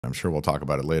I'm sure we'll talk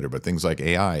about it later, but things like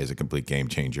AI is a complete game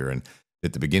changer. And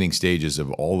at the beginning stages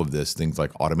of all of this, things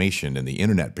like automation and the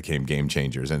internet became game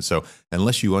changers. And so,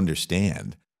 unless you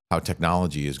understand how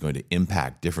technology is going to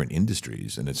impact different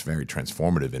industries, and it's very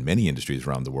transformative in many industries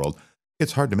around the world,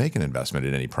 it's hard to make an investment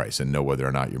at any price and know whether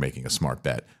or not you're making a smart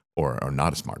bet or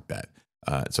not a smart bet.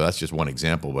 So that's just one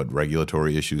example, but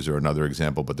regulatory issues are another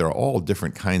example. But there are all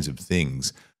different kinds of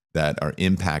things that are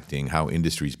impacting how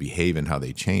industries behave and how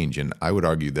they change. And I would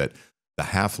argue that the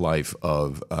half-life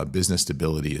of business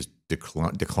stability is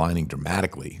declining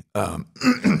dramatically,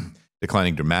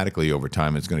 declining dramatically over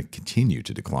time. It's going to continue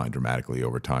to decline dramatically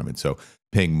over time. And so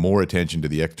paying more attention to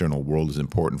the external world is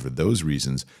important for those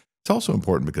reasons. It's also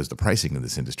important because the pricing in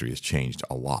this industry has changed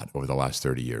a lot over the last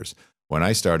 30 years. When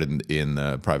I started in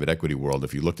the private equity world,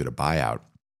 if you looked at a buyout,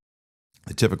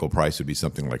 the typical price would be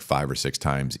something like 5 or 6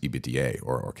 times EBITDA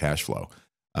or cash flow.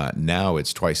 Now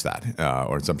it's twice that,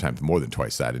 or sometimes more than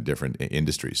twice that in different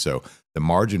industries. So the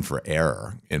margin for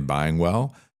error in buying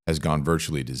well has gone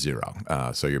virtually to zero.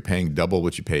 So you're paying double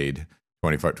what you paid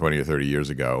 20 or 30 years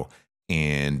ago,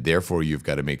 and therefore you've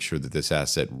got to make sure that this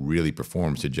asset really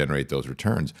performs to generate those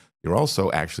returns. You're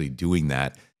also actually doing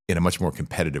that in a much more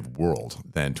competitive world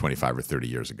than 25 or 30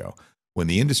 years ago. When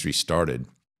the industry started,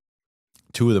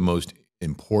 two of the most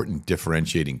important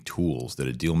differentiating tools that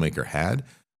a deal maker had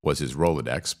was his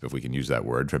Rolodex, if we can use that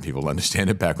word for people to understand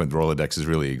it, back when Rolodexes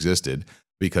really existed,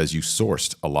 because you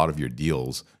sourced a lot of your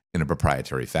deals in a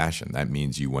proprietary fashion. That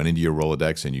means you went into your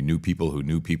Rolodex and you knew people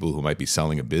who might be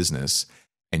selling a business,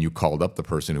 and you called up the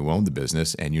person who owned the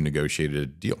business and you negotiated a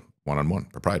deal, one-on-one,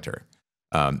 proprietary.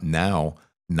 Now,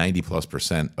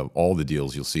 90+% of all the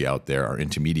deals you'll see out there are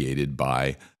intermediated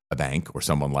by a bank or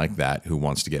someone like that who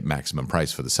wants to get maximum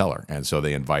price for the seller. And so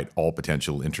they invite all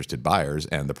potential interested buyers,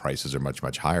 and the prices are much,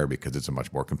 much higher because it's a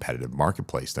much more competitive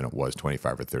marketplace than it was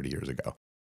 25 or 30 years ago.